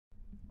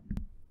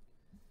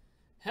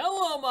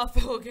Hello, my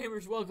fellow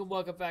gamers.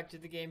 Welcome back to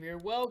the game here.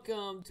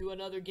 Welcome to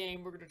another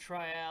game we're going to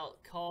try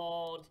out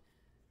called...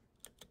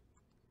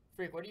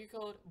 what do you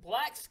call it?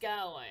 Black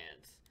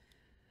Skylands.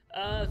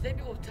 Same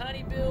people with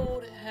Tiny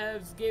Build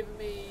has given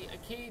me a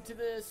key to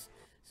this.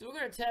 So we're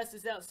going to test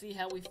this out, see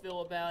how we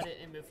feel about it,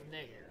 and move from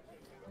there.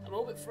 I'm a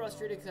little bit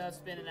frustrated because I've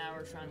spent an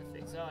hour trying to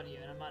fix audio,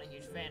 and I'm not a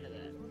huge fan of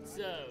that.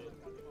 So,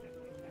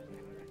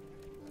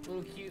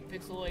 little cute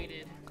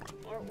pixelated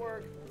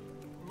artwork.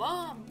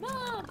 Mom!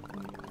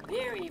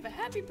 Dear Eve, a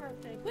happy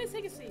birthday. Please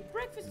take a seat.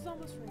 Breakfast is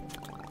almost ready.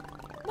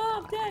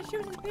 Mom, Dad, she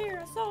was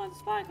here. I saw on the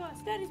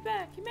spyglass. Daddy's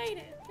back. He made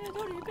it. I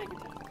told you you're big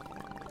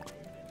enough.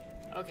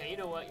 Okay, you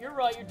know what? You're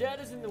right. Your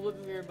dad is in the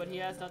living room, but he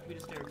asked not to be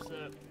disturbed,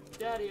 so...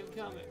 Daddy, I'm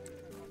coming.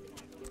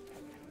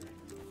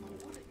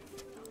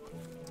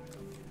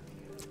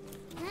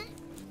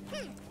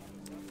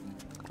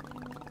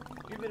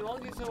 You've been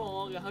longing so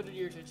long, 100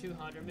 years or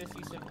 200. Miss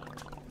you so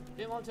much.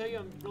 Didn't want to tell you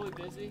I'm really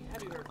busy.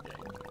 Happy birthday.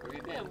 Where have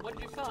you been? What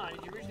did you find?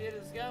 Did you reach the end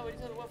of the sky? What did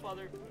you tell the what,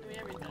 Father? I mean,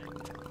 everything.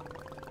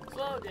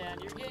 Slow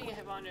down. You're getting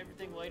ahead on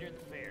everything later in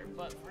the fair.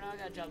 But for now, I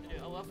got a job to do.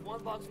 I left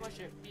one box of my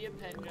ship. Be a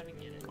pet and gonna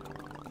get it.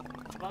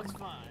 Box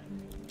fine.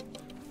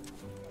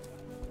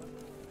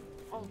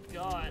 Oh,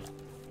 God.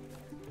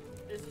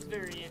 This is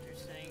very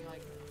interesting.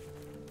 Like,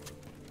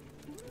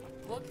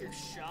 look, you're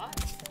shot?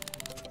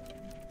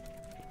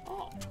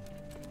 Oh.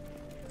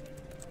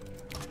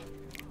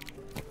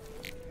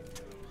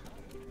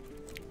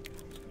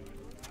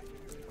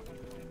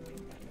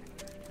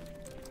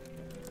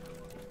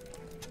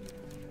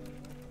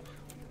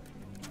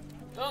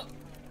 Oh!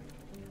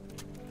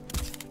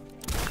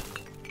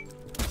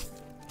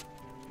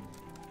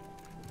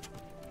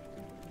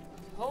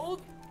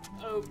 Hold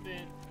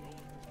open.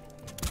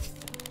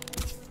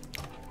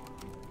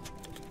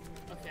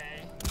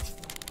 Okay.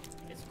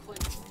 It's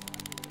clicking.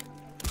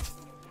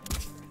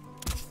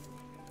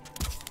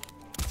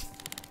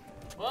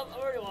 Well, I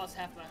already lost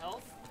half my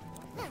health.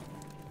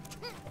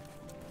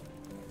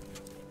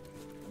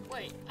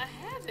 Wait, I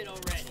have it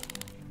already.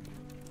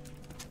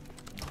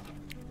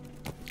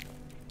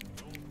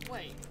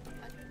 Wait,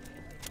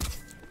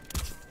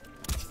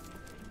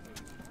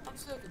 I'm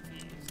so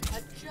confused.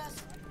 I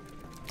just...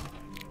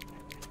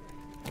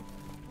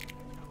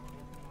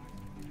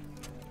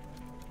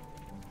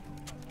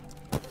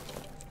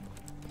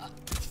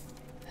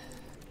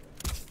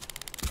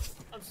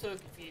 I'm so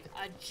confused.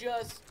 I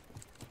just...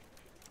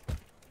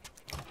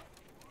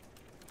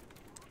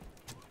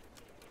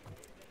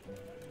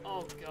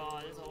 Oh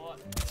God, there's a lot.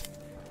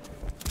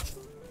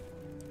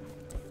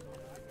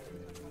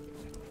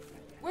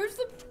 Where's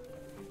the...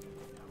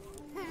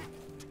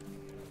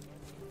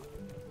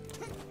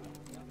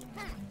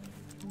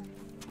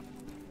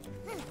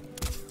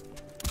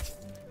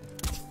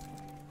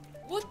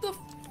 What the f...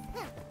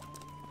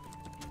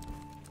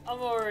 I'm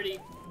already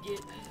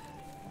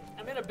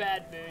I'm in a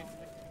bad mood.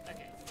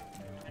 Okay.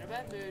 I'm in a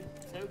bad mood.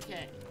 It's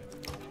okay.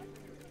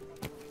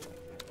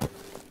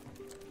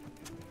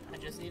 I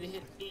just need to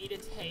hit E to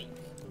take.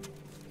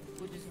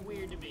 Which is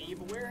weird to me. You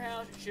have a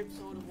warehouse, a ship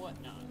sold, and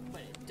whatnot.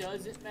 But it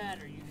doesn't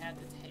matter. You have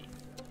to take.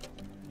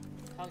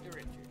 Talk to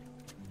Richard.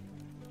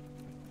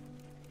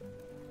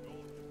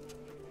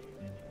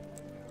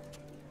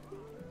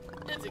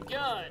 It's a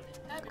gun!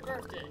 Happy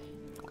birthday!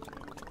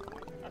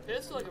 A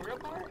pistol like a real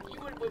pirate? You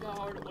wouldn't believe how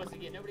hard it was to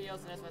get. Nobody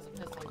else has a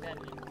pistol like that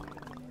anymore.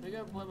 They're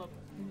gonna play my...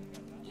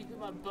 You get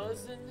my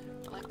buzzing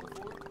like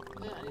before?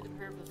 I need to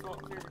prepare for the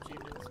favorite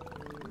achievements.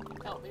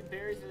 Help me,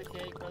 berries for the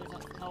cake, brothers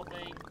not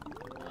helping.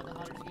 The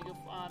hunters can go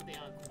find the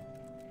uncle.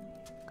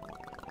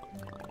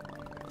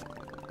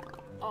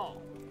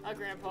 Oh, hi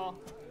Grandpa.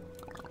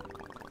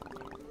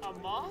 A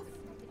moth?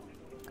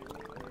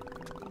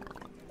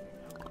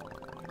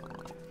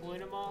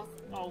 Luna moth?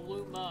 Oh,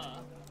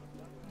 Luma.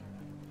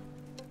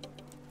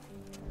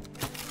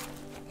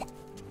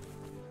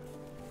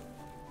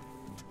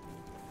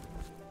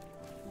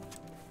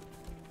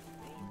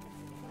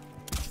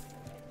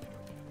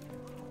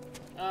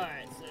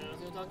 Alright, so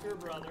let's go talk to her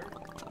brother.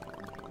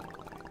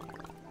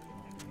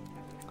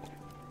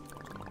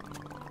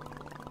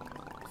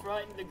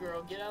 Frighten the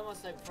girl. Get out of my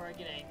sight before I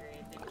get angry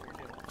and think what you're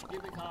doing.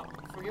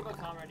 Forgive my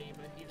comrade,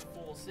 but he's a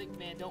fool. Sick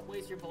man, don't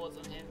waste your bullets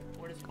on him.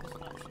 Or does your pistol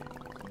not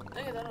shoot?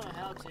 Thing is, I don't know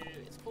how to.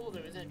 It's cool though,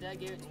 isn't it? Dad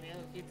gave it to me.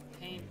 He'll keep the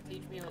pain,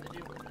 teach me what to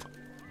do with it.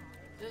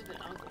 This has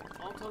been uncle.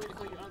 Mom told me to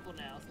call you uncle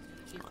now, since you're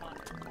the chief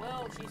hunter.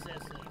 Well, she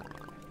says so.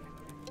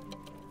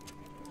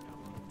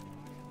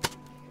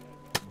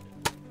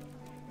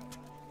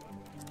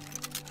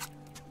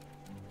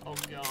 Oh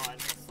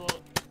God, slow.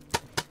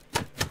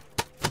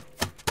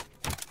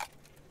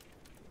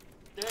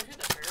 Did I shoot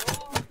the barrel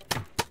off?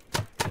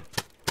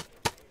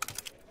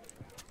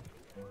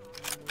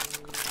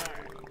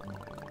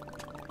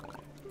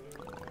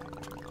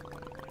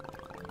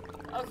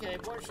 Alright. Okay,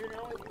 born shooter,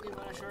 only people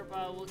on a short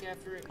bottle, look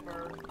after it,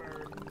 bird.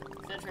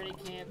 Set training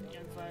camp,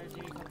 young fires,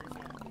 you come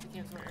from the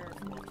camp's where Eric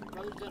was. Your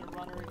brother's done a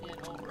runner again,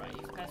 alright.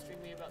 He's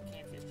pestering me about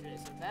camp yesterday,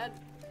 so that...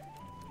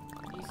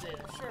 He said,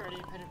 sure, I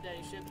didn't pick up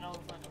Daddy's ship and I'll go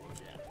find the world.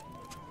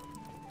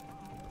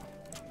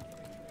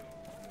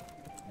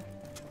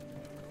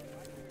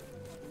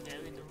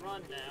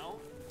 run now.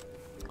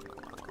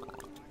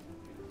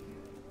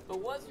 But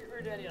what's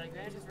your daddy like?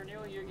 Vanishes for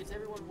nearly a year, gets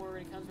everyone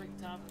worried, comes back in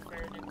time for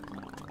fair and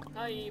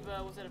hi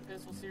Eva, was that a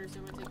pistol? Seriously,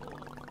 I'm gonna take a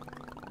look.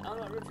 I don't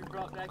know what Richard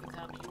brought back in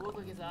time, but you look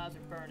like his eyes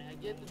are burning. I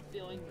get the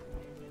feeling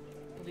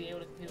he'll be able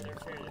to compete with our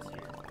fair this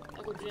year.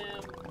 Uncle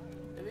Jim,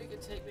 if you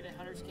could take me to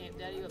Hunter's Camp,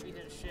 Daddy let me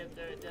to the ship,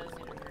 though it does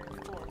need a very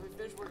before. We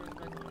finished working with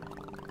back on it.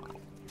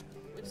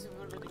 We just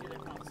put it together,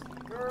 I promise.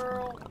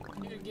 Girl,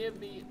 you can give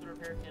me the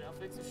repair kit. I'll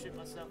fix the ship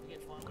myself and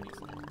get fun when he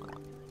said.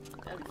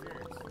 That'd be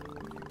furious.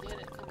 Forget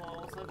it, come on,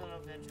 let's live on an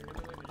adventure.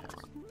 Nobody leave it else.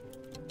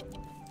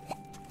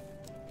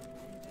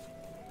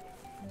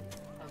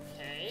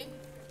 Okay.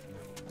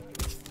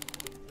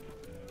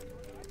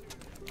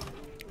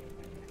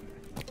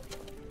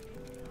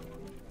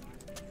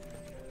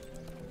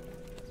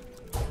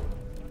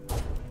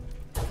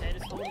 Okay,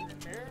 just hold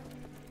it there.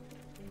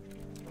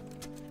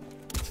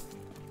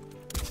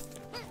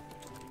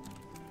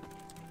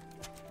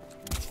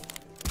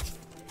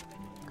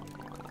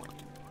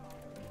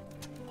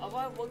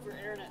 I've looked for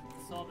internet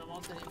and saw him.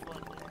 Mom said he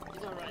flooded there.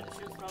 He's alright. The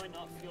ship's probably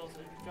not fuel, so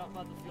drop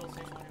by the fuel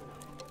station on your way.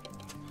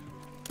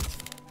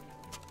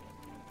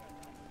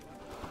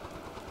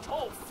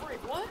 Oh,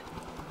 freak, what?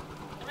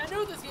 I mean, I knew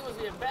what this game was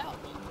going to be about,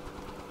 but...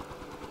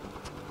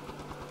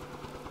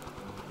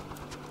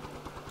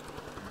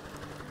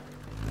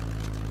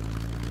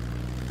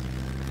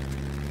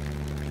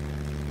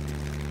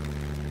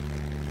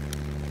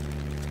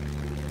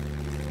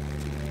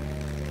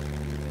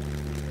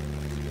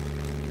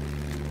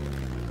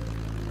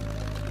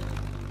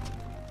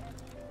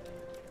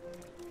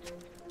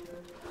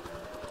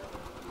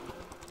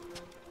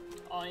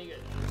 Oh, you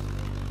good.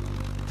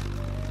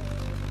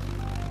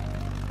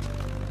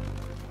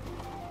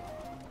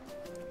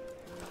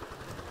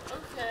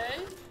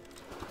 Okay.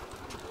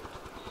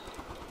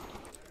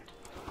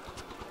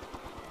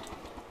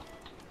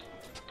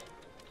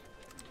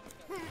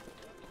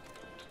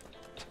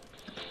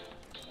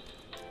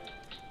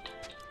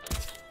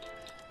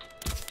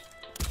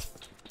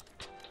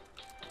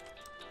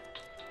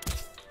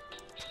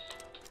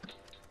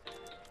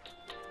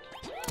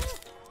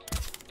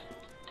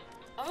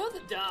 I'm about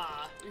to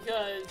die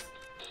because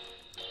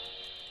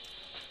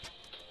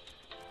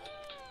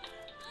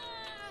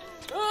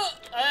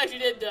I actually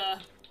did die.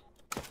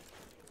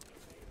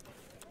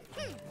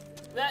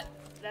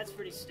 That's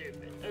pretty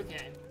stupid.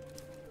 Okay.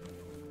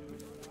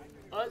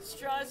 Let's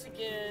try this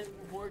again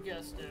with more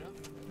gusto.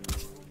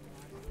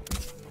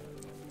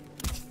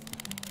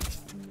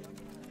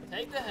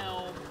 Take the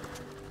helm.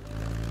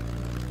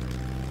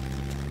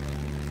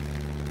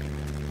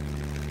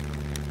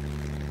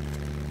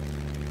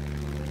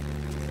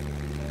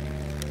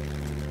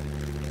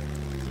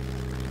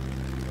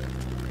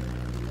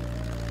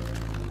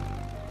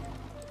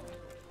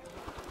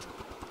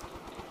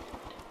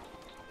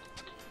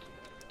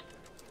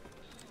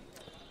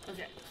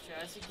 Okay, let's try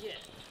this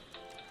again.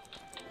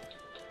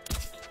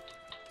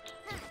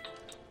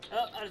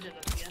 Oh, I just did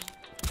that again.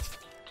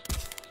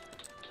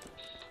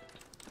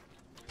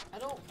 I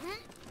don't...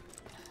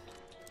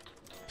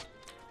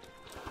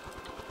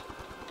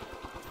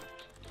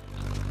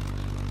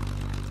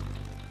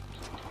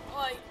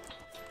 Like...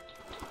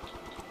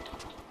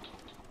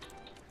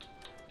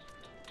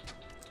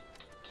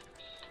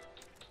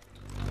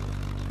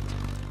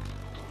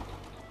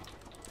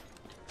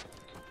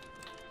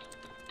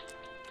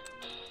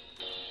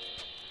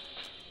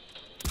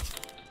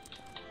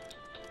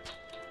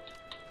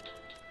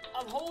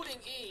 I'm holding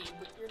E,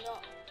 but you're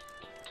not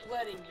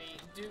letting me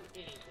do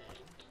anything.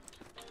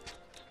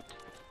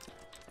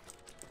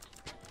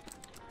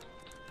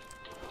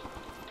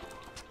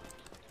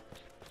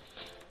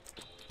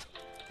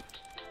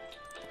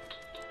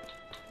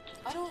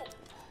 I don't...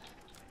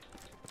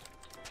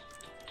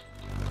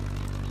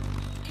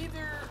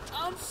 Either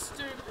I'm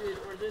stupid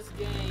or this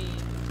game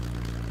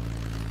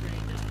is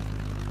pretty dumb.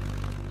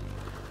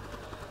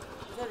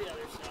 Let's go to the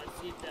other side,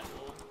 see if that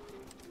will...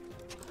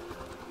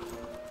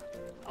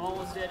 I'm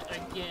almost dead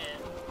again.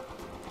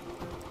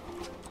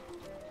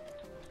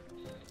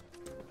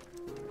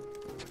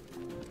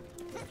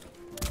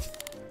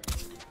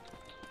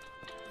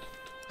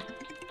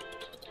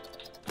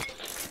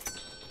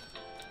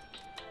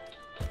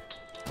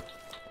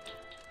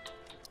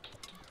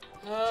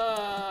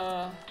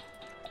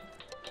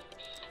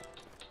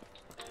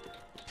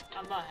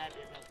 I'm not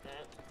happy about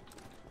that.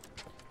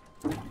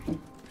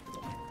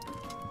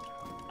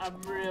 I'm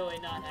really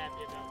not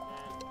happy about that.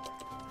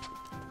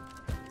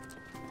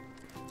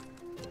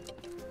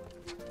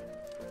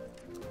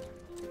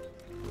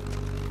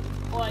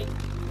 Like,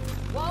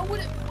 why would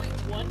it point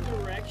one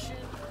direction?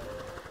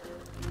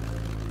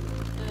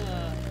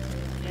 Yeah,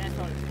 that's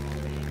probably the wrong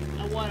thing.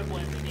 I want to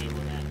blame the game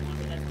for that one,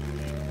 but that's the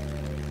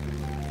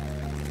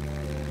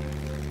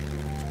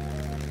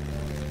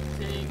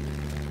thing.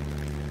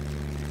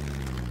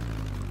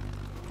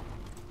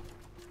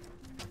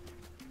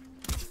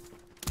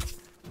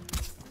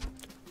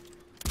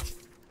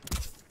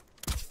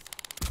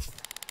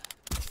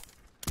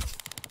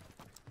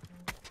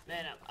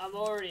 Man, I'm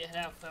already at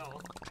half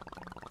health.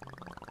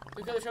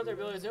 Because they show their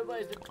abilities,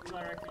 everybody's been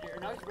my record here.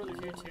 Now your brother's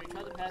here too. He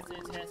tried to pass the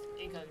test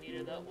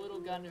incognito. That little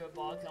got into a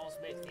box and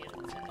almost made it to the end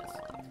of the test.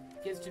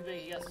 Kid's too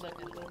big, he got stuck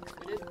in the box.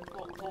 We did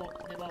pull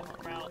him off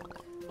on route.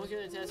 Once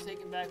you're in the test, take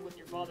him back with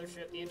your father's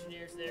ship. The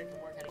engineers there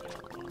can work how to get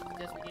out of the box. The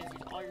test begins.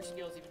 Use all your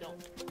skills if you don't.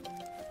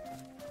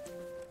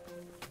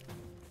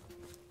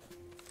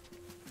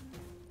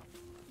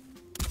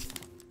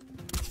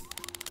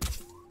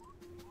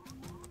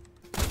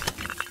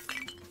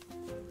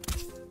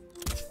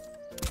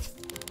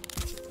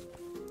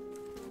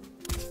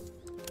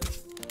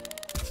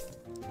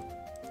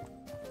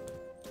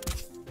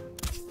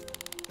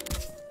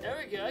 There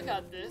we go, I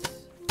got this.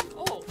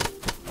 Oh!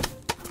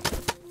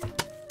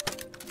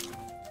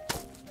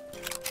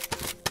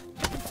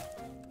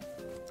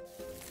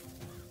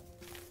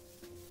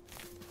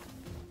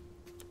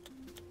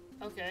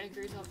 Okay,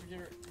 increase health for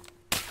dinner.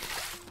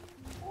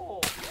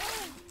 Oh!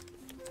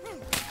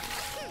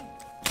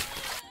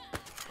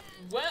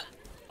 What?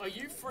 Are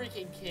you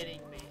freaking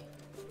kidding me?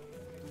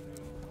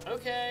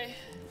 Okay.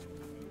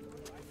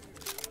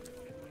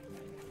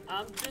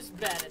 I'm just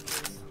bad at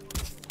this.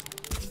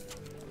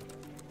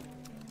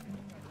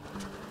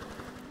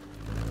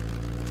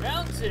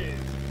 Round 2.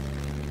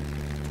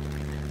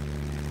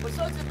 What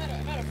sucks, I'm at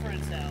a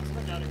friend's house,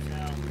 my daughter's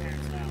house,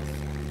 parents' house,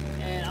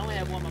 and I only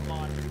have one of my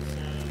monitors,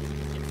 so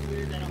it's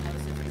weird that I don't have a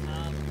sense of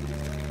time,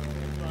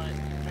 but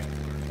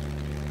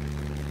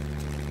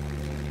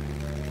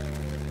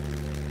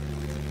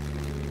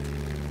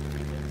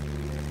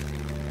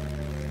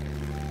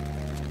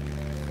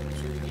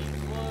shoot the game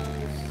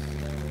close.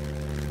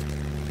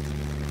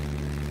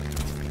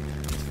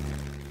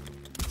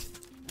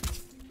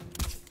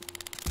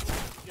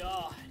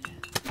 God.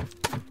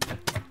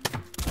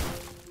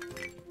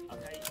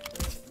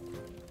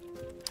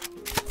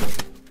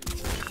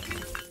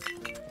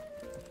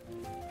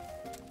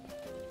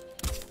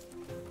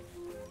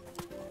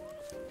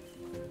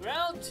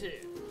 Round 2.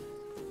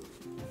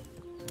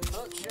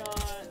 Hook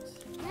shot.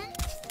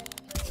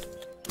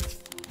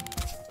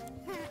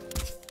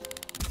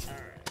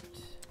 Alright.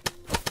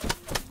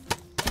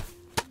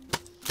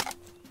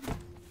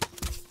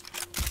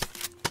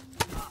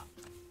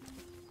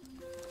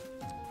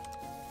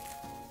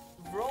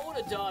 Roll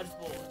to dodge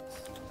bullets.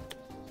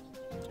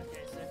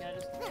 Okay, so can I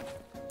just...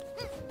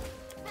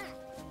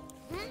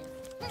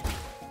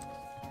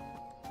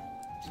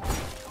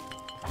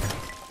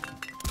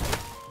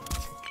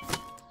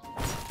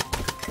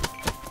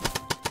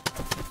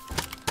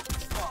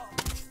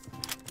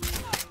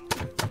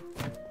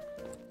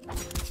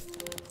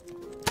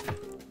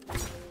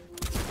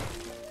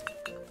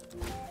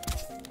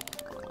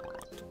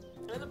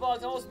 I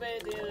almost made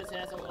it at the end of the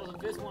test. I was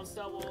invisible and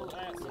stumbled.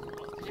 I got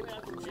stuck. Came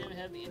out from gym,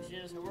 had the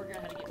engineers who are working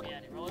out how to get me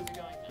out of here. My legs are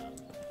going numb.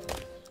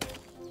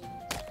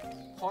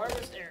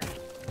 Harvest area.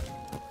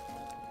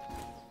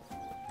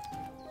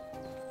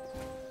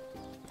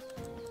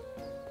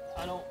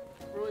 I don't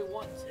really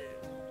want to.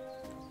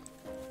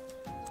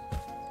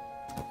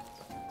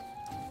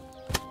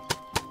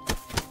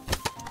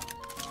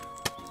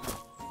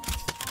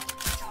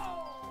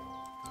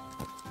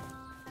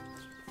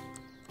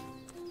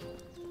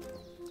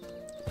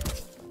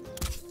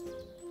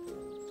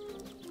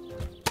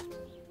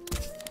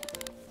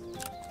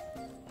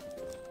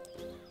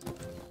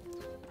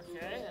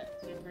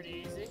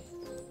 Pretty easy.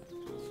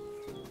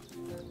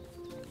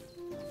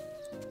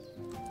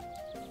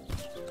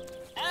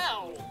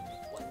 Ow!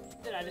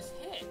 What did I just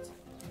hit?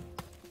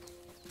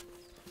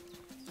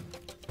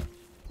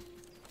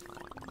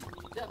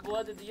 That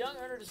blood, did the young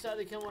earner decide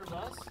to kill one of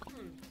us?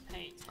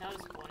 Paint. How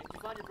disappointing. You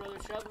find your brother,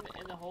 shove him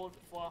in the hole,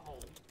 fly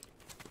home.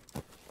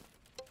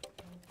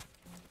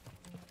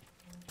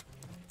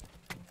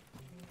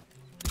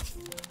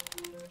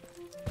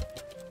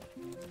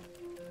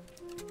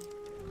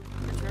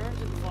 Return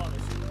to the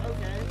father's ship.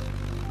 Okay.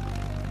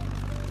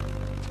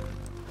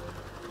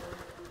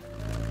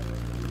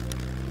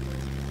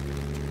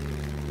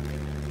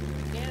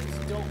 Cannons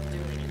don't do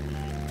anything.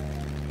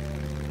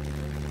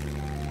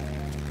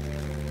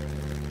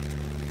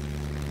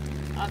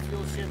 I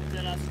feel shit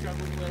that I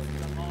struggled with in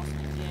the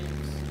Austin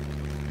games.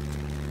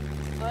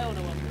 I don't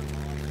know what I'm doing.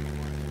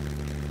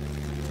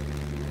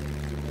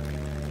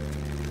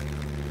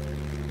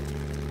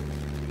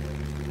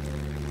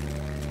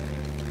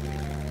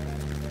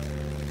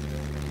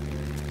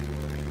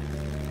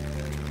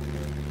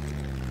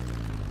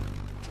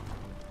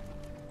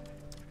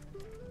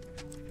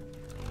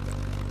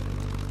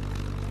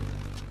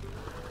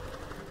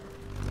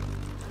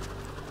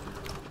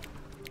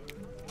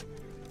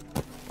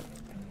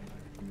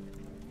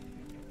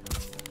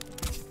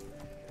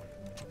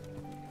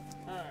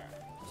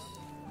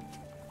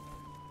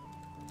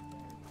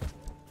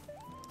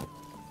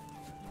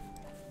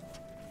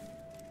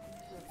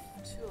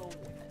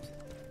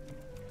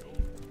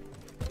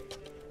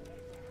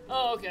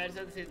 Oh, okay, I just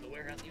had to save the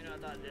warehouse, even though I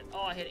thought I did.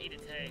 Oh, I hit 8 to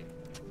tape.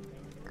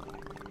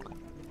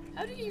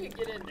 How do you even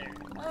get in there?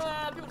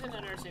 People tend to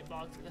understand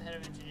boxes with the head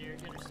of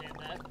engineers, you understand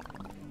that.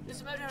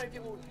 Just imagine how many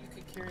people you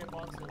could carry a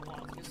box at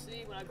once. You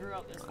see, when I grew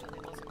up, that's the only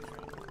lesson we tried.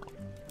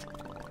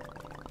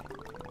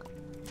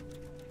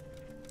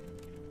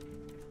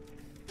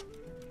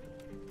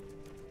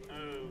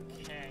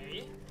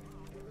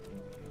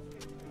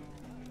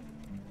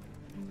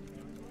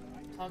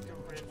 Talk to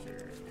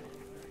Richard.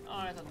 Oh,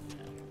 I thought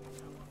that.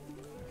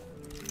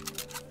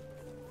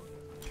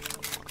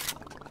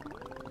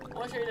 I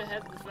want to show you the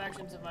heads of the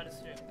factions of my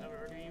district,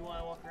 or do you want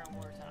to walk around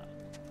more time?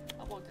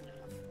 I've walked enough.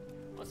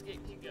 Let's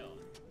keep going.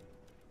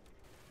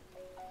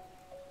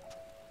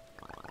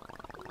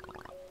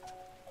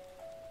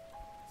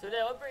 So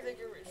now, what brings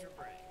your Richard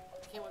brain?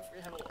 Can't wait for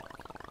you to have a look.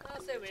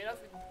 I'll say, man,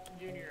 off with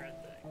doing your own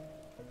thing.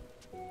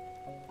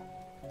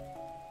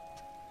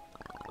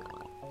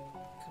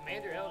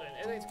 Commander Eldon,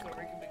 everything's cool,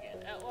 we can begin.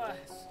 At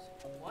last.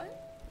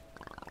 What?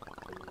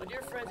 My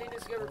dear friends, they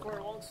discovered require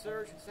a long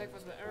search and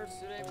sacrifice my efforts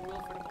today, but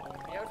will for tomorrow.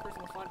 The average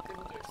person will find it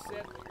difficult to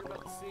accept what you're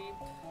about to see.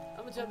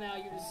 Up until now,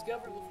 you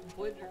discovered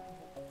with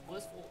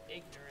blissful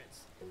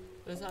ignorance.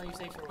 This is how you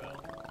say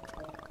farewell.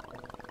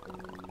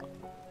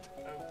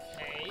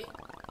 Okay.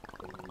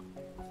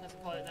 That's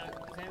probably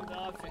not examine the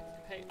object.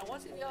 Hey, I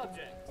want to see the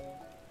object.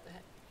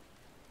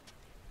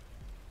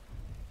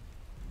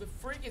 The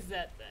freak is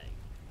that thing?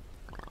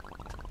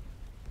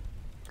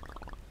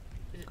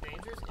 Is it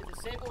dangerous? It's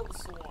a sample of the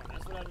swarm.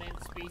 That's what I named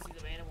the species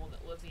of animal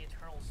that lives in the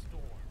eternal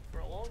storm. For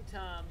a long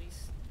time,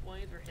 these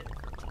flames were hidden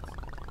from us.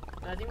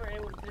 But I think we were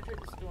able to penetrate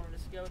the storm and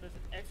discover there's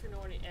an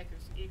extraordinary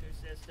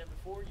ecosystem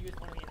before you as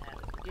one of the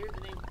inhabitants. Here's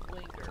the name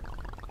Linger.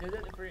 Know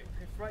that it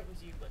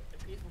frightens you, but a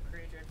peaceful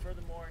creature, and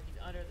furthermore, he's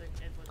under the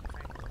influence of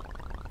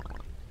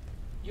tranquility.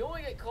 You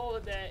only get called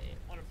at that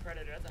on a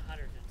predator. That's a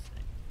hunter's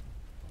instinct.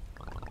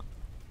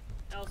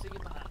 Now, so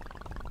get behind me.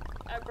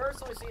 I've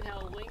personally seen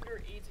how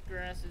Linger eats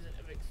grasses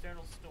of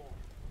external storm.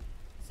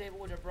 Sample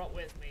which I brought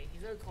with me.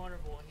 He's no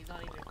carnivore, and he's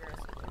not even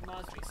aggressive. It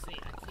reminds me of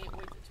scene. I can't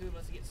wait for the two of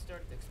us to get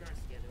started the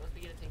experiments together. Let's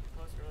begin to take a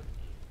closer look at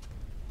you.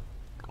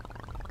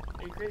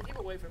 Hey, crazy, keep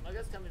away from him. I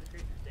guess tell me the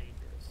creature's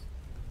dangerous.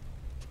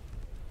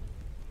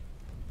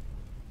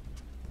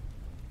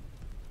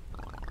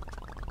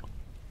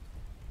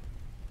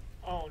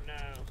 Oh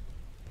no.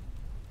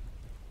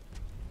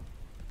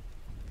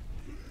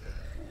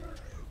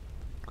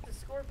 It's a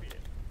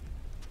scorpion.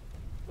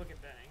 Looking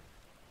thing.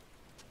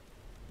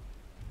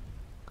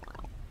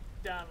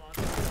 Down one.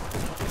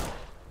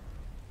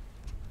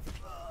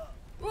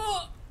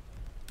 Oh!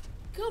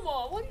 Come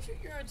on, why did you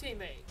shoot your own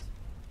teammates?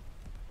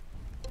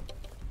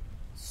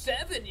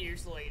 7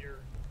 years later.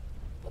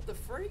 What the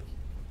freak?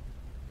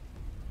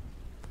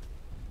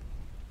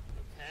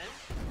 Okay.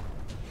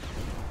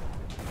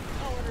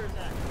 Oh, where is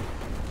that?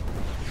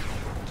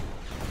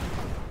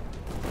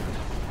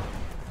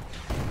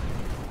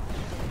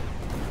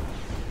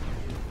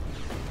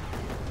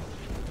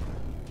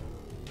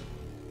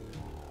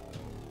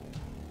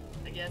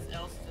 I guess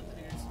Elsa has to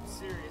do some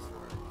serious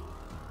work.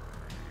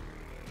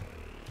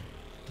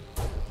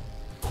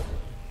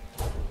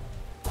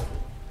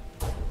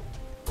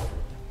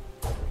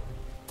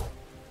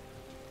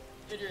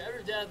 If you're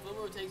ever dead,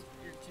 Limbo takes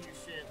you to your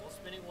ship while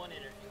spending one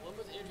energy.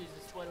 Limbo's energy is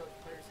displayed with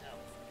the player's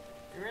health.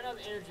 If you run out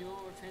of energy,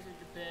 Limbo will transfer to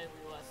your bed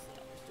where you last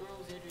slept. Restore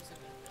Limbo's energy to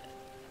the bed.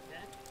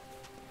 Okay?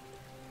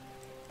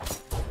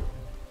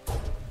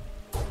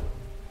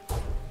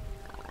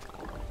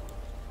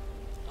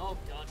 Oh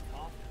god,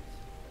 coffins.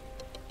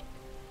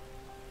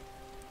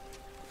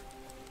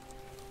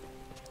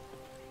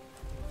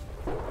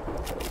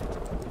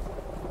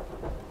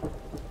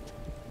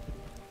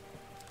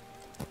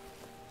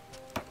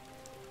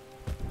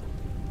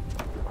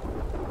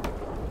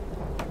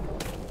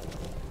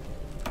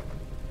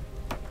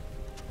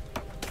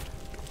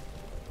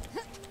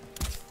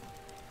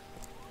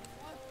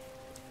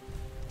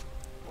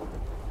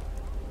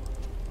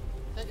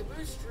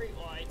 Street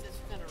lights, it's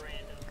kind of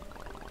random.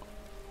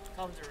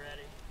 Comes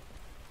already.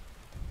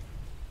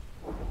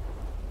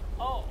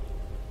 Oh!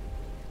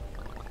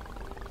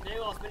 They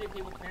lost many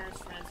people,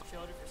 parents, friends,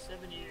 children for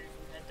 7 years.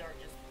 We've had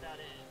darkness without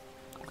end.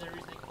 Is there a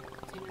reason to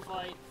continue to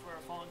fight for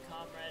our fallen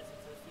comrades and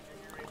for the future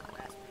generations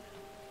past for them?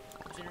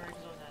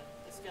 Generations always have.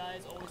 The sky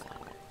is always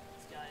hungry.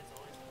 The sky is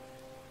always hungry.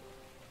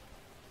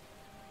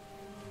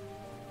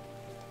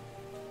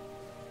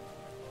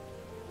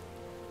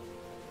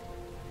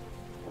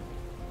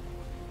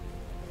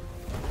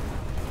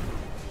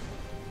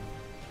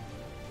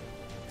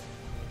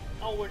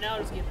 Oh, we're now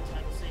just getting the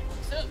title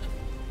sequence. So,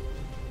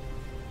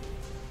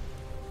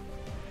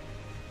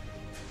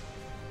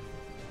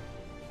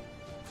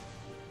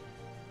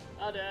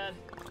 oh, Dad.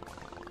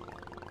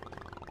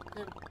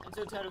 I'm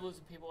so tired of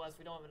losing people as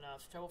we don't have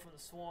enough. Trouble from the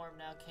swarm.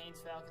 Now Kane's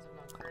falcons have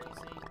gone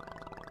crazy.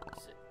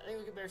 So, I think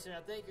we can better sit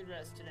down. Thank you,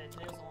 rest today.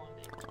 Today was a long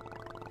day.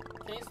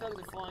 Kane's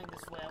falcons are flying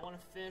this way. I want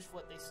to finish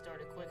what they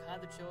started. Quick,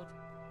 hide the children.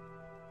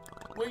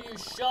 When you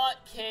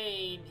shot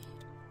Kane,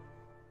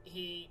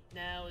 he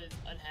now is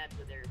unhappy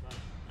with everybody.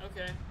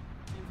 Okay.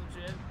 Seems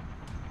legit.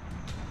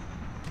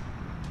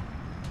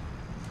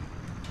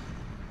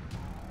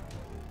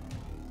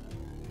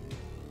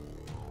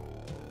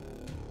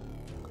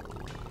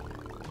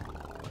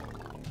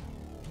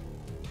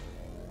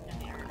 And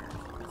the earner.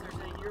 Because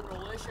there's your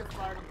militia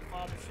fired on the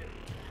fathership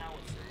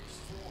howitzers.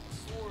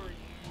 Swore you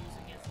use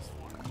against the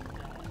swarm.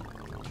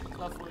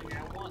 Buffalo here,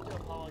 I want to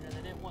apologize.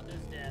 I didn't want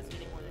those deaths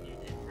any more than you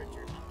did,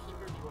 Richard. I'm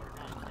keeper of the order,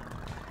 not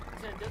him.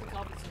 it doesn't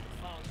compensate the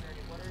final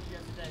journey. Whatever you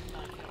have to do,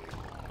 not kill.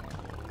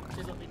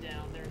 Just let me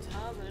down. There are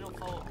times when they don't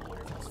follow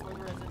orders. I swear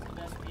the residents of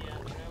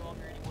SBS are no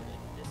longer anyone in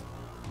this.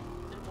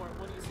 Anymore,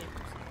 what do you say for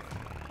yourself?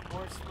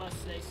 Morris must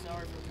say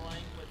sorry for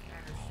playing with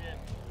ownership.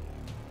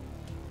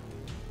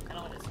 I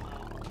don't want to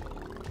smile.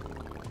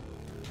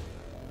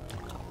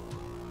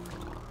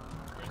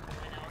 Right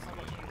now, it's not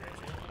about you,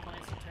 Richard. I'm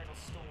playing some Eternal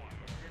Storm.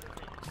 You're the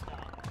thing to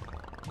stop.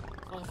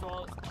 Most of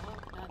all,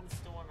 not in the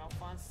storm. I'll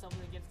find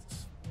something against the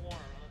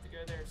swarm. I'll have to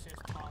go there as soon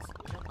as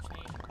possible. You don't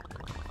change her.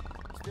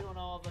 You spit on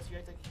all of us.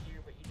 You act like a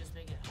hero, but you just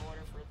make it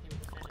harder for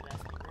people to defend it.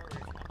 Ask me,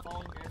 remember, I'm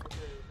following your every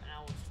move, and I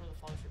will destroy the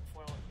fellowship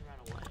before I let you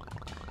run away.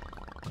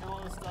 I've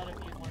always thought of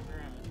you as one of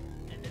your own,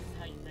 and this is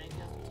how you think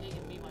of me. Take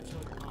and be my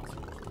children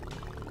hostages.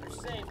 They're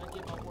safe. I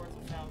give my words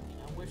without me.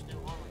 I wish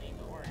no harm on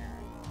Eva or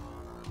Aaron.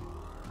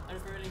 I'm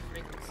afraid to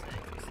make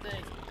mistakes.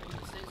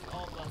 Mistakes for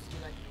all of us.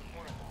 You like the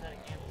corner, pathetic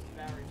animals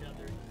devour each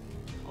other.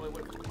 Oh, wait,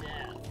 what for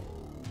death?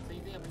 So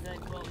you think I'm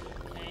pathetic? Well,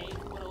 okay.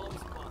 What a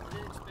lovely spot. I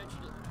didn't expect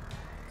you to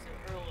so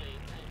early.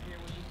 And here,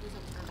 will you do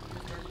something for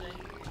your birthday?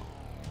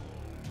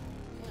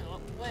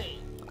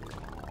 Wait.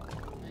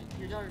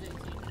 Your daughter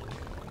didn't keep it.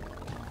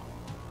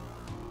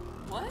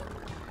 What?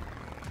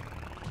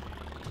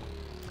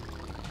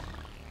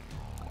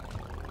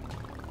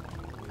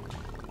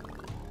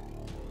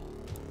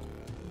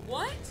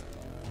 What?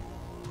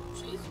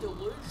 She's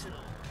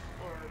delusional.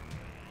 Or...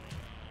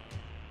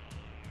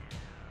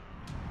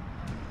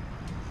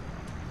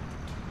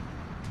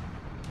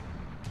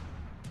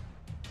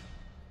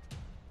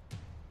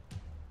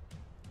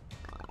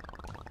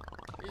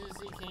 You just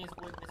see Kane's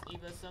weakness,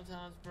 Eva,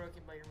 sometimes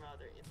broken by your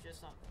mother. It's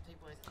just not, it's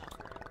not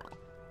forever.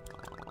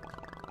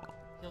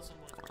 Heal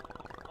someone.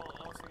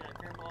 Oh, else we got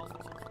grandpa's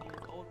which is for you.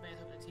 The old man's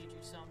hoping to teach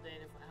you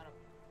someday how to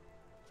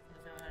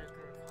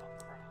grow a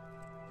crown.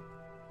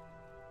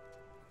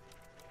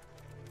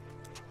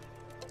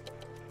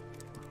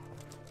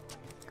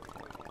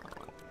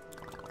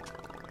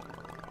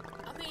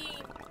 I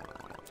mean,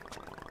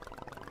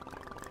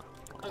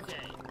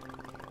 okay.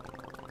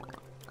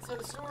 So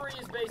the story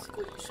is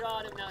basically you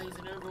shot him, now he's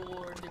an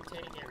overlord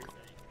dictating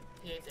everything.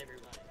 He hates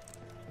everybody.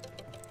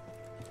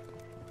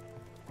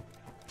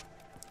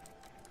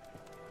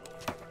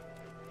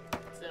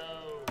 So...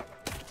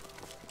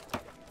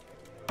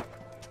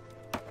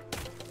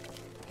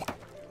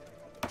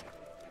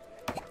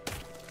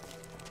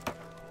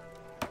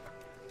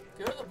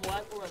 go to the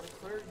Blackboard at the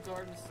cleared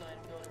garden site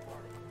and go to the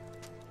party.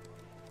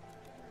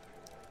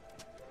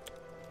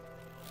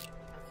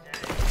 Okay.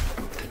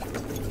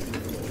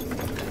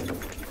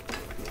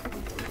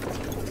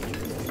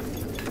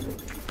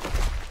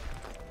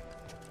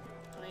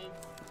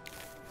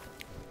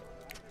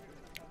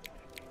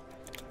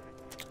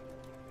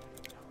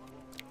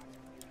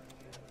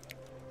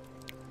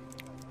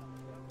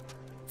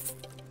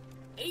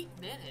 8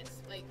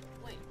 minutes? Like,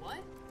 wait, what?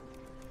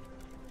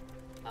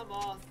 I'm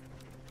off.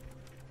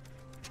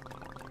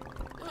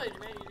 Good,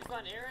 man, you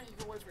find Erin, you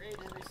can wait for 8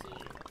 to have me see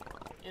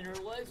you. In her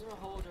legs and her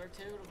holes are a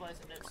technical device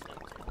and no stuck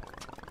to.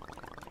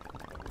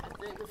 I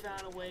think we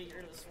found a way to get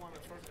rid of the swarm,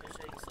 but first I'm gonna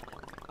show you something.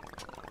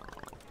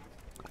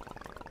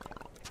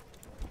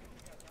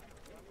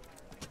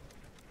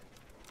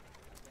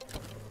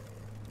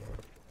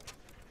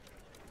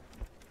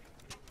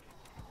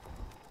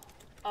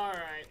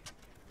 Alright.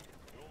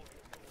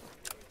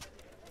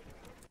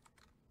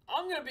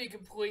 I'm gonna be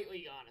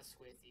completely honest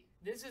with you.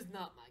 This is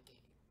not my game.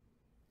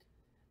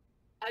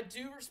 I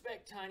do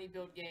respect tiny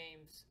build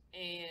games,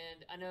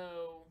 and I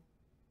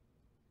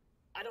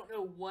don't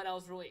know what I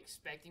was really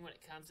expecting when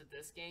it comes to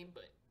this game,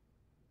 but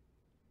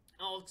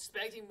I was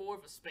expecting more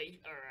of a space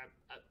or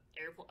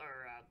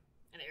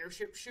an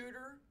airship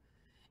shooter,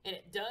 and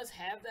it does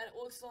have that. It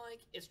looks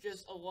like it's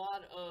just a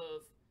lot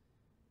of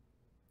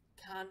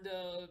kind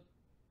of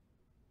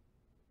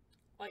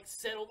like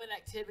settlement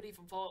activity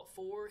from Fallout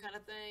 4 kind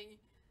of thing,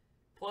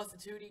 plus the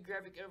 2D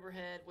graphic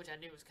overhead, which I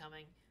knew was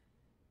coming.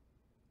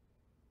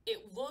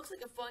 It looks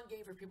like a fun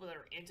game for people that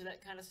are into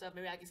that kind of stuff.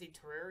 Maybe I can see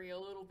Terraria a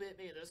little bit,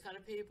 maybe those kind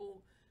of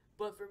people.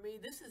 But for me,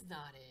 this is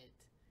not it.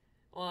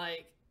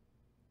 Like,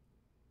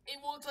 it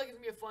looks like it's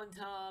going to be a fun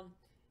time.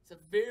 It's a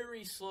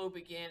very slow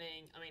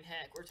beginning. I mean,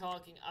 heck, we're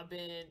talking, I've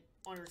been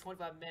under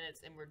 25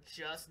 minutes, and we're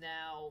just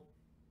now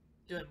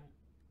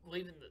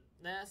leaving the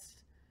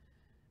nest.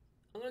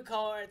 I'm going to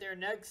call it right there.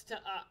 Next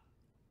time,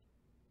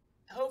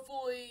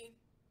 hopefully,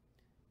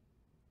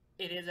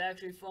 it is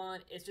actually fun.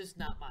 It's just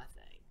not my thing.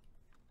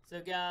 So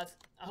guys,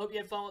 I hope you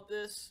had fun with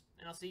this,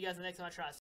 and I'll see you guys the next time I try.